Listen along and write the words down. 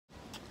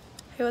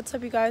Hey, what's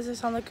up you guys? I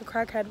sound like a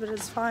crackhead, but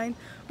it's fine.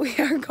 We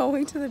are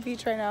going to the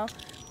beach right now.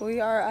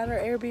 We are at our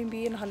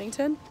Airbnb in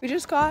Huntington. We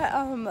just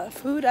got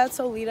food at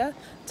Solita,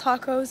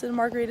 tacos and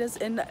margaritas,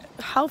 and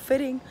how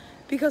fitting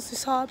because we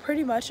saw it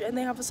pretty much, and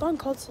they have a song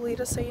called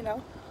Solita, so you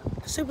know,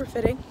 super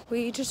fitting.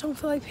 We just don't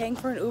feel like paying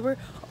for an Uber.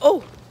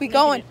 Oh, we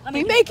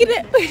making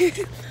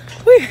it.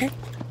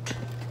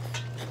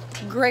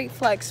 Great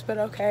flex, but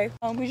okay.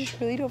 We just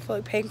really don't feel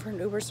like paying for an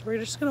Uber, so we're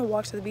just gonna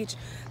walk to the beach.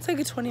 It's like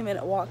a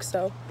 20-minute walk,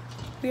 so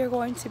we are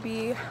going to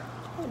be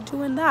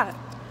doing that.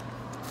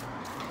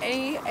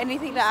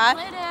 Anything to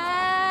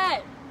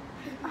add?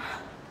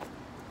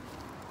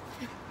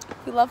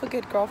 We love a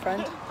good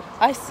girlfriend.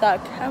 I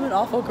suck. I'm an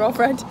awful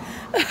girlfriend.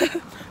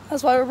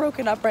 That's why we're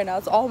broken up right now.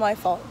 It's all my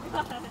fault.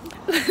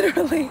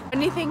 Literally.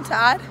 Anything to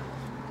add?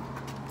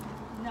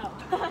 No.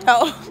 No.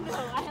 No,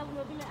 I have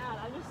nothing to add.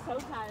 I'm just so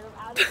tired of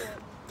adding it.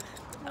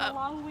 It's been a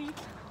long week.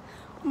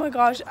 Oh my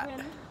gosh. It's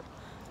been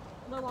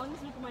the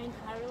longest week of my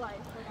entire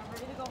life. Like, I'm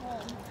ready to go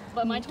home.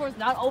 But my tour is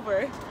not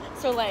over.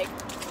 So like,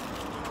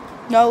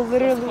 no,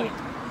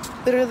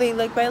 literally,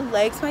 like my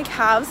legs, my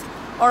calves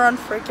are on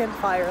freaking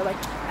fire. Like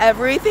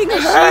everything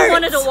hurts. She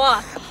wanted to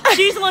walk.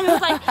 She's the one who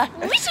was like,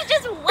 we should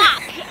just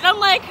walk. And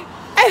I'm like,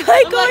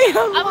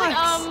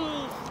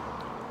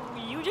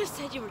 you just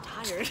said you were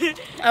tired.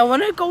 I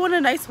want to go on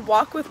a nice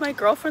walk with my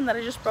girlfriend that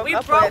I just broke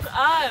up with. We broke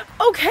up.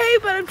 Okay,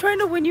 but I'm trying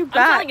to win you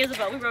back. I'm telling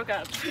Isabel, we broke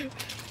up.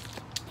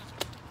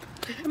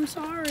 I'm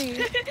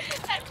sorry.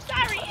 I'm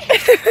sorry.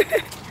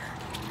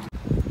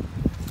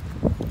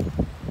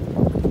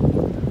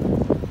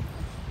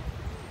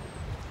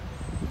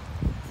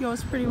 Yo,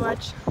 it's pretty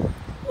much.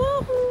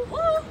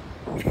 Woohoo!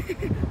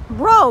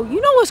 Bro, you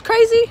know what's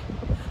crazy?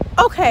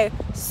 Okay,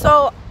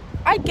 so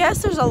I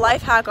guess there's a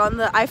life hack on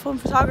the iPhone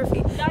photography.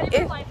 Not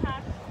even a life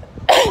hack.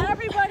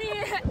 Everybody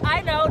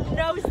I know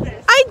knows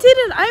this. I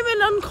didn't. I'm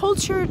an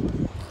uncultured,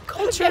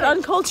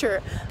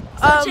 uncultured.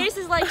 So Chayce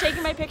is like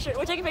taking my picture.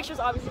 We're taking pictures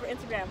obviously for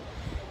Instagram.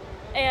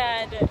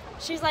 And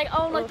she's like,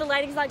 oh, like the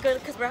lighting's not good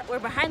because we're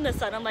behind the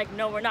sun. I'm like,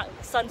 no, we're not.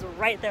 The sun's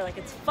right there. Like,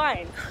 it's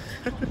fine.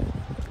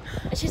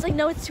 And she's like,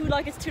 no, it's too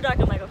dark. It's too dark.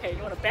 I'm like, okay,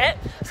 you want to bet?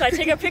 So I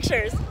take her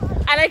pictures.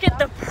 And I get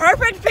the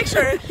perfect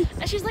picture.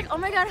 And she's like, oh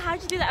my God,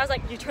 how'd you do that? I was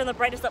like, you turn the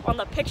brightness up on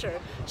the picture.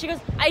 She goes,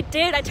 I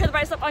did. I turned the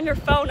brightness up on your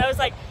phone. I was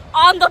like,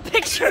 on the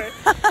picture.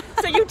 So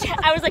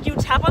I was like, you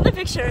tap on the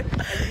picture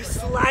and you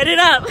slide it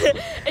up.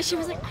 And she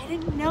was like, I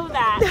didn't know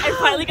that. I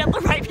finally got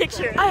the right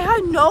picture. I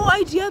had no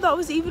idea that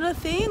was even a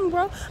thing,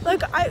 bro.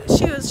 Like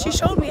she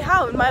showed me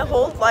how in my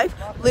whole life,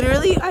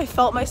 literally, I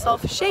felt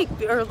myself shake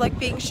or like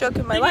being shook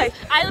in my life.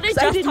 I literally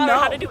just taught her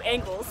how to do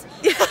angles.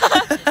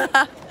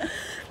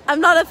 I'm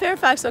not a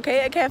Fairfax,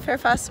 okay? I can't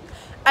Fairfax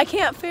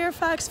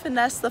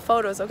finesse the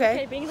photos, okay?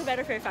 Okay, being the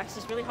better Fairfax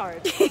is really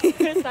hard.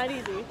 It's not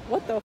easy.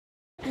 What the?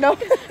 No.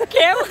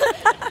 Cam,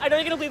 I know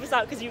you're gonna bleep this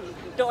out because you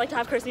don't like to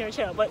have cursing on your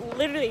channel, but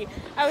literally,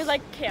 I was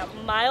like, Cam,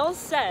 Miles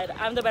said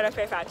I'm the better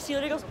Fairfax. She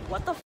literally goes,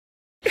 what the f?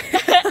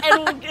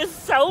 And is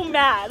so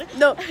mad.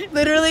 No,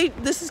 literally,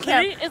 this is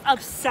Cam. Literally is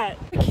upset.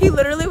 He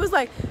literally was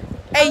like,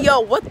 hey,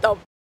 yo, what the f?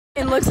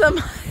 And looks at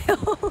Miles.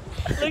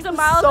 Looks at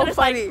Miles so and is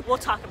funny. like, we'll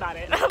talk about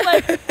it. I'm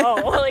like, oh,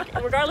 like,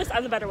 regardless,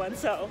 I'm the better one,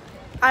 so.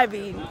 I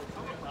mean,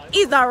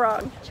 he's not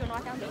wrong. Do you wanna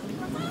walk down?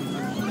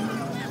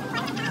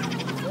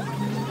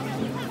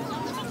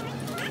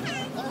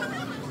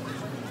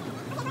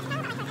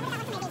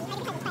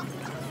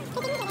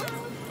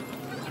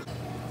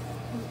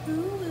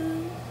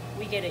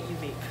 We get it, you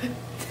vape.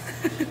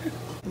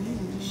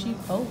 She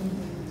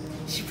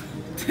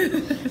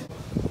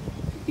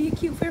Be a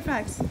cute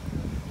Fairfax.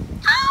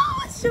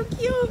 Oh, it's so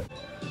cute.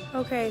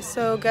 Okay,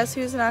 so guess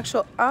who's an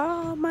actual,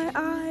 oh my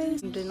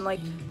eyes. Didn't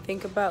like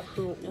think about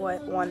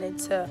what wanted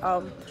to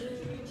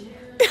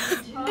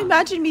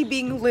imagine me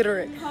being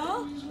literate.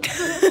 Huh?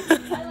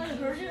 I like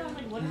heard it, I was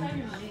like, what does that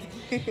even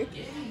mean?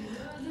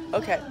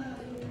 Okay.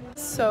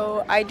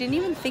 So I didn't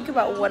even think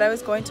about what I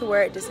was going to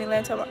wear at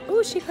Disneyland. So I'm like,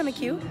 oh, she's kind of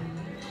cute.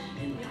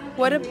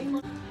 We're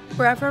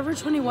at Forever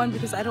 21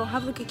 because I don't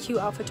have like a cute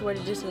outfit to wear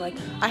to Disney. Like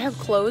I have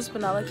clothes,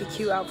 but not like a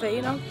cute outfit,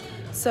 you know?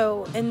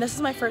 So, and this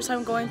is my first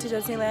time going to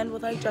Disneyland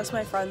with like just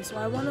my friends. So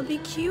I want to be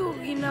cute,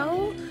 you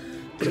know?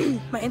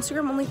 My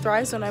Instagram only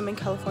thrives when I'm in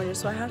California,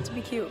 so I have to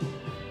be cute.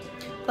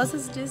 Plus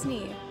it's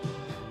Disney.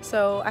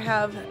 So I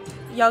have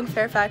young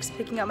Fairfax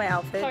picking out my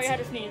outfits. Sorry, I had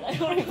to sneeze. I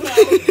don't want to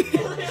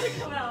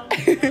come out. I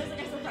was like,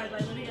 I'm surprised. I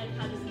literally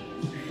had to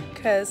sneeze.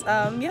 Because,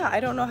 yeah, I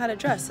don't know how to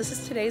dress. This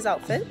is today's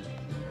outfit.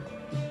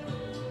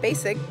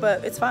 Basic,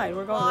 but it's fine.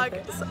 We're going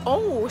with it.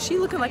 Oh, she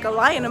looking like a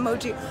lion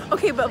emoji.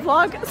 Okay, but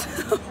vlog.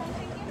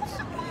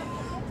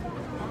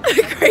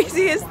 The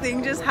craziest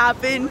thing just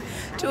happened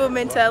to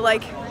Aminta.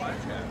 Like,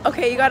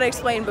 okay, you gotta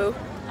explain, boo.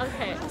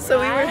 Okay, so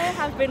I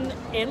have been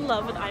in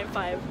love with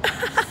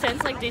I'm5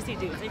 since like Disney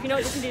Dudes. If you know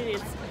what Disney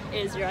Dudes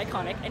is, you're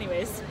iconic.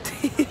 Anyways,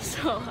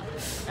 so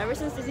ever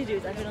since Disney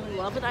Dudes, I've been in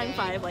love with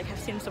I'm5. Like, I've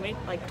seen so many,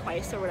 like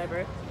twice or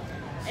whatever,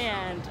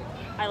 and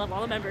I love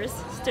all the members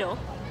still.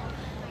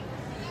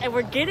 And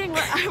we're getting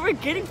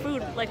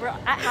food. Like, we're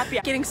at happy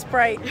hour. Getting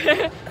Sprite.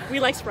 We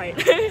like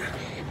Sprite.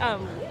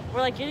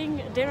 we're like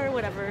getting dinner or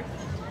whatever,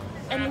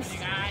 and this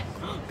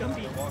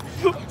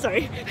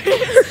sorry.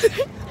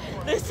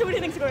 There's so many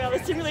things going on. The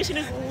simulation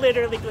is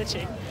literally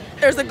glitching.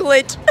 There's a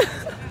glitch.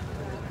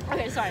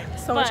 Okay, sorry.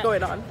 So much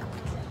going on.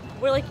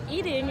 We're like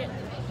eating,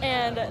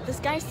 and this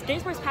guy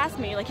skateboards past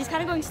me. Like he's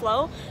kind of going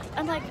slow.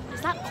 I'm like,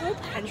 is that Cole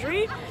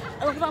Pendry?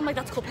 I look at him, I'm like,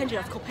 that's Cole Pendry.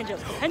 That's Cole Pendry.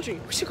 That's Cole Pendry.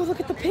 We should go look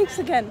at the pigs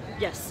again.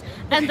 Yes.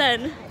 And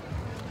then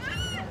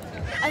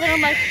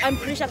I'm like, I'm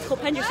pretty sure that's Cole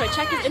Pendry. So I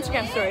check his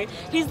Instagram story.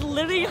 He's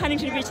literally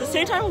Huntington Beach the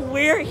same time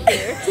we're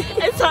here.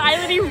 And so I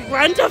literally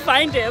run to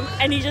find him,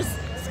 and he just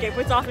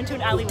skateboards off into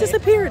an alleyway.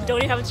 Disappeared. Don't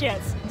even have a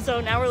chance.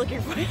 So now we're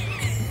looking for him.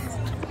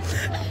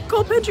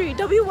 Cole Pendry,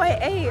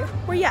 WYA,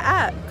 where you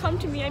at? Come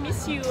to me, I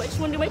miss you. I just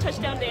want to do my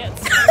touchdown dance.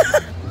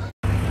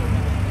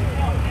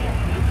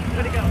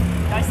 Where'd it go?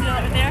 Guys, see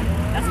that right there?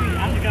 That's where you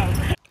have to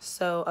go.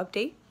 So,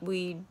 update,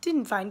 we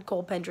didn't find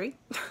Cole Pendry.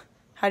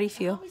 How do you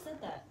feel? I thought we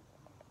said that.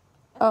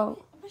 Oh.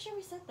 I'm pretty sure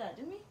we said that,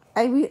 didn't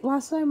we?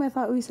 Last time I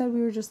thought we said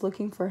we were just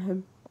looking for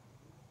him.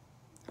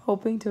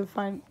 Hoping to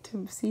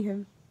see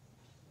him.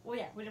 Well,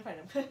 yeah, we didn't find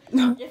him.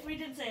 No. If we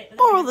did say it.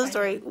 Moral of the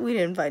story, we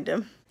didn't find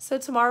him. So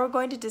tomorrow we're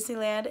going to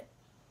Disneyland.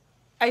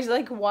 I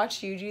like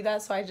watched you do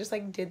that, so I just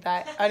like did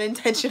that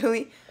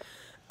unintentionally.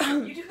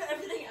 You do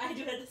everything I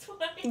do at this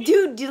point.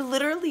 Dude,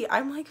 literally,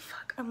 I'm like,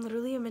 fuck, I'm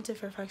literally Aminta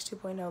Fairfax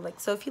 2.0. Like,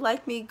 so if you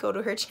like me, go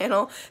to her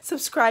channel,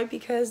 subscribe,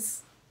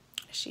 because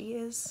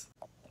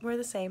we're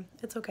the same.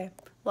 It's okay.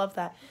 Love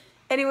that.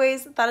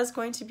 Anyways, that is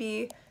going to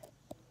be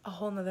a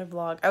whole nother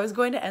vlog. I was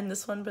going to end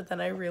this one, but then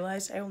I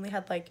realized I only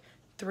had like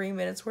 3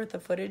 minutes worth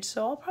of footage,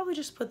 so I'll probably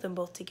just put them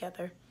both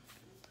together.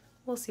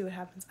 We'll see what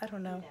happens. I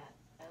don't know.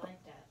 I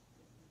like that.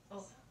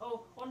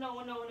 Oh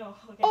no.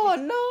 Okay. Oh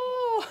no!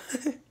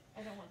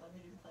 I don't want that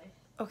video to play.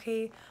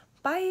 Okay,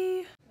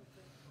 bye.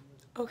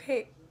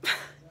 Okay.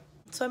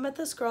 So I met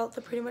this girl at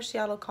the Pretty Much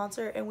Seattle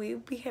concert, and we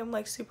became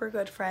like super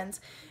good friends,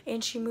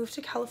 and she moved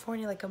to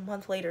California like a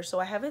month later, so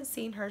I haven't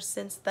seen her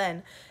since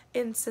then.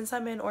 And since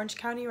I'm in Orange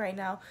County right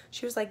now,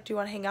 she was like, do you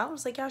want to hang out? I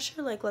was like, yeah,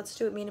 sure, like let's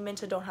do it. Me and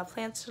Aminta don't have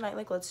plans tonight,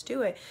 like let's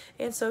do it.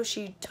 And so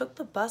she took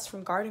the bus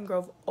from Garden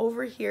Grove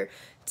over here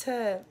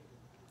to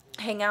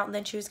hang out, and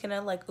then she was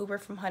gonna like Uber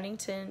from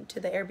Huntington to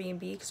the Airbnb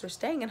because we're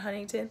staying in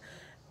Huntington,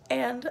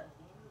 and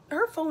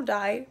her phone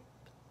died,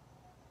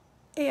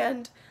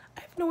 and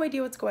I have no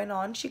idea what's going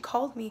on. She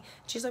called me.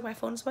 She's like, my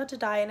phone's about to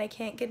die and I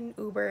can't get an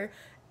Uber.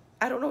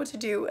 I don't know what to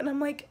do. And I'm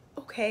like,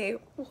 okay,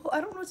 well,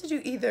 I don't know what to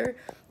do either.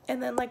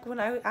 And then like when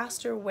I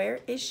asked her, where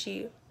is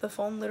she? The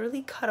phone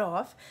literally cut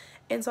off.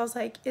 And so I was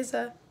like,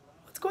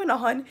 what's going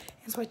on?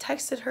 And so I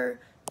texted her,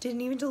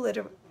 didn't even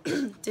deliver.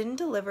 Didn't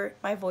deliver.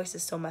 My voice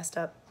is so messed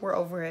up. We're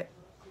over it.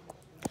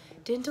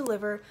 Didn't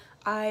deliver.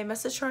 I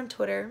messaged her on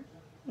Twitter.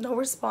 No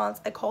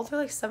response. I called her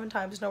like 7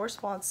 times. No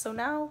response. So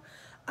now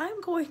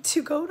I'm going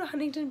to go to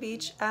Huntington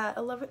Beach at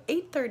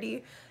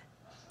 8:30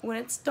 when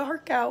it's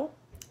dark out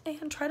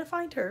and try to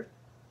find her.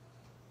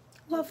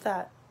 Love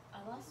that.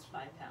 I lost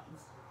 5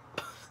 pounds.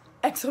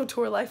 EXO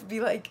tour life would be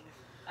like.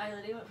 I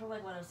literally went from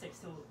like 106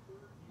 to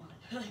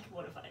like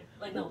 105.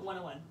 Like no,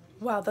 101.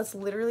 Wow, that's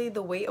literally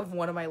the weight of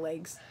one of my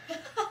legs.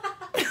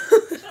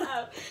 Shut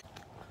up.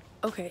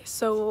 Okay,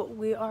 so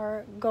we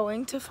are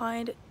going to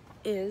find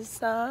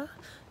Isa.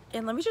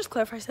 And let me just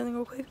clarify something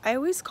real quick. I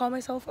always call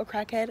myself a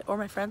crackhead, or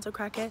my friends a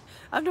crackhead.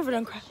 I've never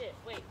done crack. Shit,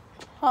 wait.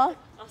 Huh?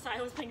 Oh, sorry,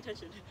 I was paying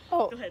attention.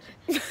 Oh. Go ahead.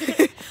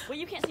 Well,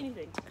 you can't see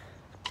anything.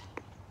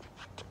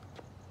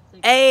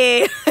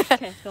 Hey!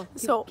 Okay, go.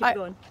 Keep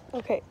going.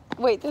 Okay,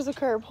 wait, there's a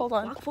curb. Hold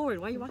on. Walk forward.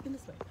 Why are you walking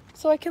this way?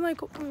 So I can,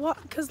 like, walk,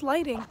 because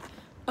lighting.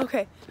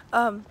 Okay,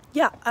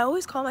 yeah, I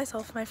always call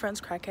myself my friends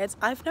crackheads.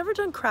 I've never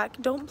done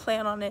crack. Don't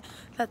plan on it.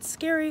 That's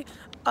scary.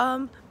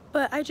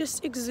 But I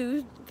just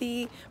exude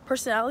the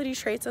personality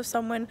traits of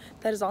someone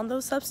that is on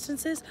those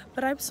substances.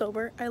 But I'm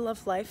sober. I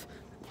love life.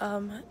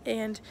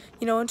 And,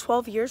 you know, in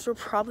 12 years, we're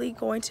probably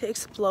going to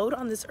explode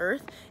on this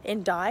earth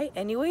and die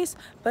anyways.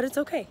 But it's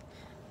okay.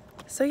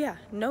 So, yeah,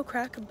 no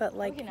crack, but,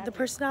 like, the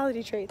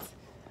personality traits.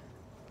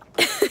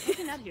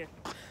 Get out of here.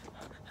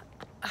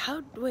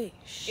 Wait.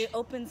 It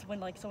opens when,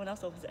 like, someone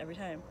else opens it every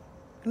time.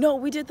 No,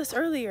 we did this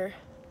earlier.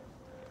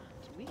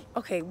 Did we?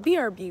 Okay,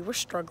 BRB, we're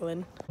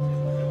struggling.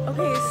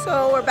 Okay,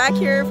 so we're back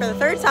here for the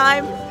 3rd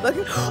time.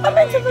 Looking, I'm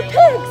into the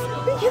pigs.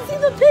 We can see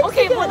the pigs.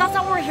 Okay, again. well that's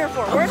not what we're here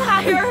for. We're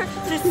not here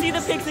to see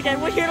the pigs again.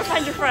 We're here to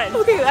find your friend.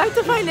 Okay, I have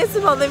to find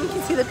Isabel, then we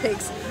can see the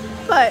pigs.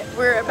 But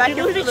we're back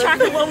here. We're losing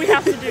track of what we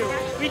have to do.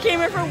 We came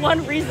here for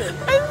one reason.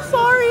 I'm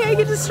sorry, I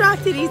get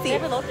distracted easy. They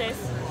have elotes.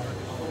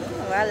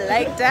 Oh, I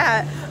like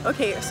that.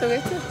 Okay, so we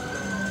have to.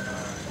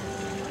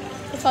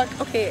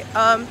 Fuck. Okay.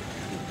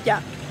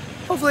 Yeah.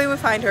 Hopefully we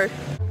find her.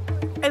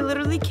 I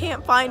literally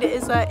can't find it.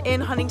 Is that in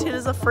Huntington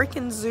is a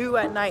freaking zoo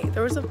at night.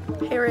 There was a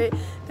parrot,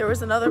 there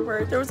was another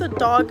bird, there was a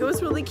dog. It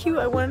was really cute.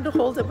 I wanted to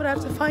hold it, but I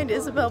have to find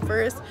Isabel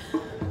first.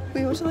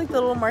 We went to like the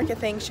little market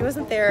thing. She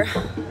wasn't there.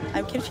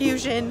 I'm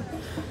confusion.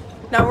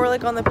 Now we're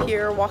like on the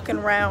pier walking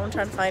around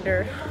trying to find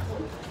her.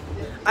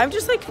 I'm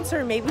just like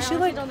concerned. Maybe she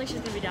like. I don't think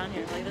she's gonna be down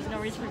here. Like there's no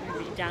reason for her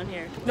to be down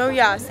here. No,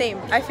 yeah, same.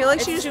 I feel like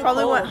she just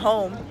probably went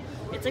home.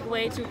 It's like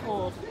way too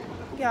cold.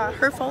 Yeah,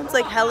 her phone's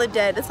like hella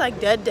dead. It's like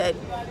dead.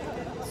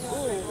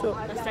 Ooh, So,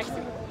 that's sexy.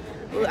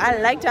 ooh, I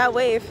like that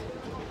wave.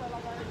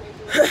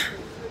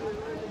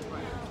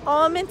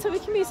 Oh, Aminta, we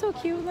can be so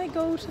cute and like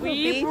go to the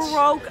beach. We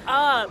broke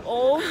up.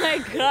 Oh my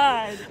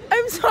god.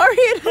 I'm sorry,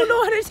 I don't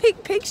know how to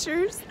take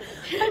pictures.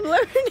 I'm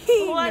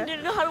learning. One,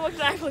 didn't know how to work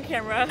the iPhone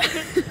camera.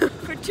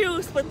 For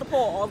two, split the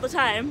pole all the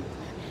time.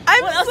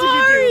 I'm What else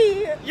sorry. did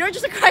you do? You're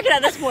just a crackhead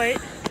at this point.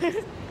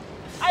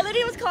 I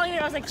literally was calling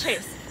her. I was like,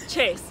 Chayce,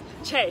 Chayce,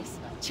 Chayce,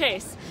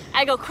 Chayce.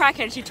 I go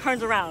crackhead. And she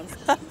turns around.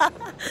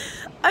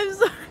 I'm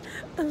sorry.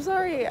 I'm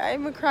sorry.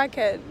 I'm a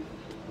crackhead.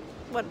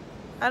 What?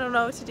 I don't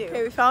know what to do.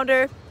 Okay, we found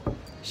her.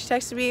 She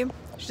texted me.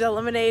 She's at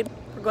Lemonade.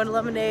 We're going to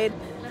Lemonade.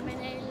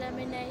 Lemonade,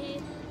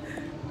 lemonade.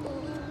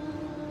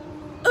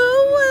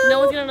 Oh, No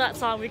one's gonna know that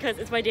song because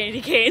it's by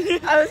Danny Kane.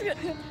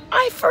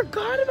 I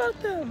forgot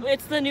about them.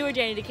 It's the newer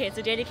Danny Kane,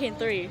 so Danny Kane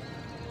 3.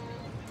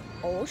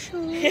 Oh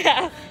shoot.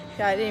 Yeah.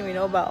 Yeah, I didn't even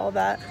know about all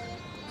that.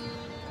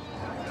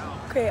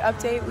 Okay,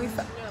 update. We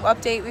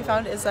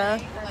found Izza.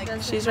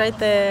 She's right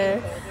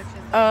there.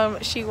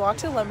 She walked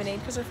to Lemonade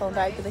because her phone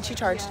died, but then she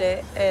charged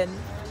it, and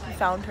we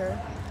found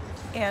her.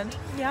 And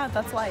yeah,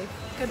 that's life.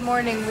 Good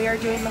morning. We are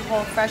doing the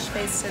whole fresh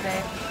face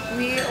today.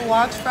 We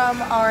walked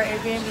from our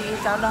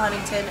Airbnb down to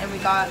Huntington, and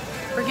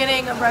we're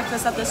getting a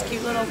breakfast at this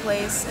cute little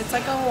place. It's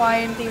like a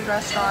Hawaiian themed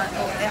restaurant.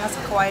 It has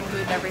like Hawaiian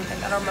food and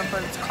everything. I don't remember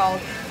what it's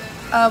called.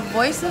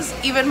 Voice is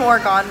even more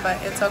gone,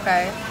 but it's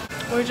okay.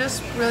 We're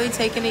just really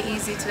taking it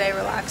easy today,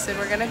 relaxing.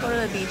 We're gonna go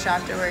to the beach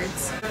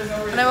afterwards.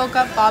 When I woke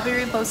up, Bobby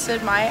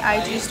reposted my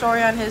IG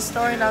story on his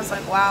story, and I was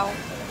like, wow,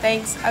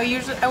 thanks.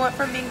 I went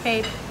from being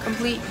paid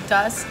complete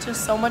dust to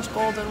so much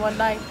gold in one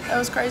night. That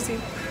was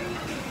crazy.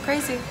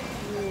 Crazy.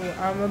 Ooh,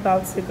 I'm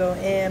about to go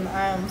in.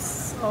 I'm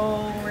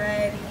so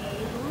ready.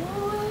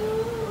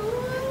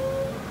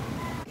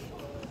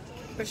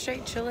 We're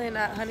straight chilling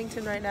at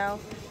Huntington right now,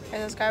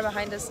 and this guy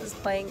behind us is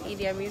playing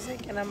EDM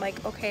music, and I'm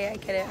like, okay, I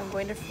get it. I'm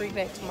going to Freak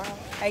Night tomorrow.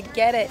 I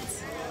get it.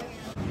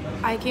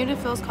 I came to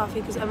Phil's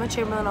Coffee because Emma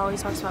Chamberlain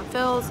always talks about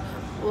Phil's.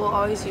 Well,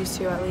 always used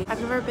to, at least. I've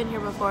never been here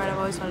before, and I've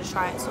always wanted to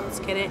try it, so let's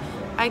get it.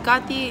 I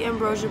got the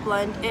ambrosia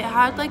blend. It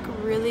had like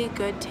really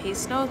good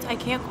taste notes. I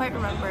can't quite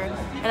remember,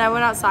 and I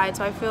went outside,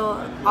 so I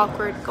feel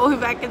awkward going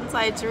back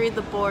inside to read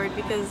the board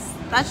because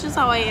that's just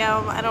how I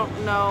am. I don't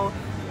know,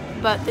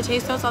 but the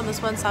taste notes on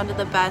this one sounded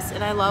the best,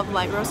 and I love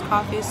light roast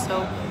coffees,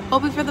 so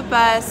hoping for the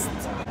best.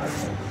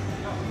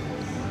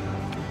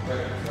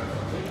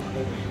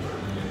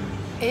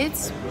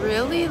 It's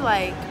really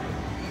like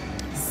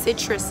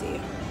citrusy.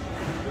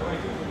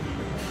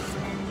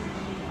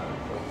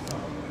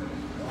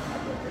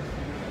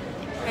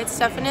 It's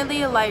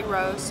definitely a light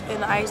roast,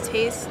 and I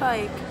taste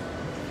like,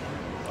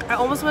 I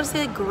almost want to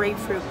say like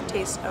grapefruit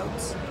taste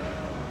notes.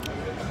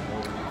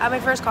 At my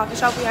first coffee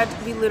shop,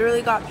 we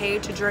literally got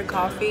paid to drink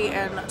coffee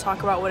and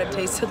talk about what it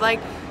tasted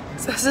like.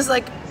 So this is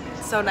like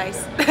so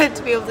nice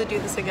to be able to do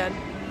this again.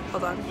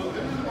 Hold on.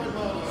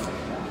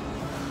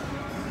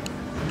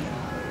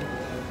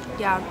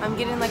 Yeah, I'm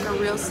getting like a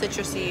real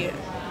citrusy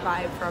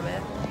vibe from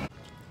it.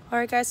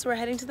 Alright guys, so we're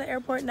heading to the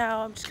airport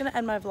now. I'm just gonna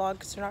end my vlog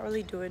because we're not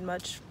really doing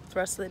much the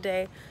rest of the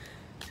day.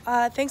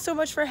 Thanks so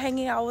much for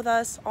hanging out with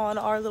us on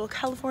our little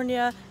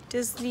California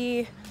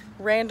Disney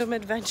random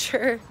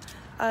adventure.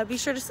 Be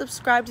sure to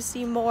subscribe to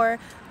see more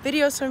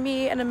videos from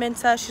me and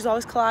Aminta. She's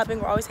always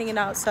collabing, we're always hanging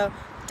out, so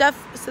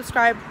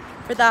subscribe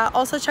for that.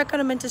 Also check out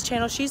Aminta's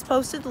channel. She's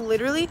posted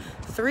literally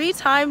 3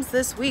 times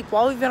this week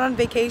while we've been on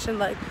vacation.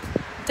 Like,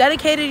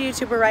 dedicated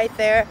YouTuber right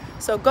there.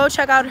 So go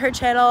check out her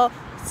channel,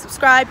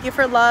 subscribe, give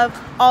her love,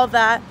 all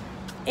that.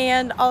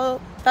 And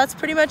that's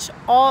pretty much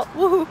all.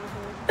 Woohoo!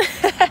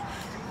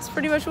 That's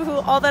pretty much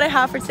all that I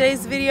have for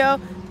today's video.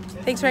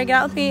 Thanks for hanging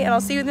out with me, and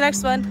I'll see you in the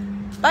next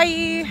one.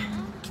 Bye!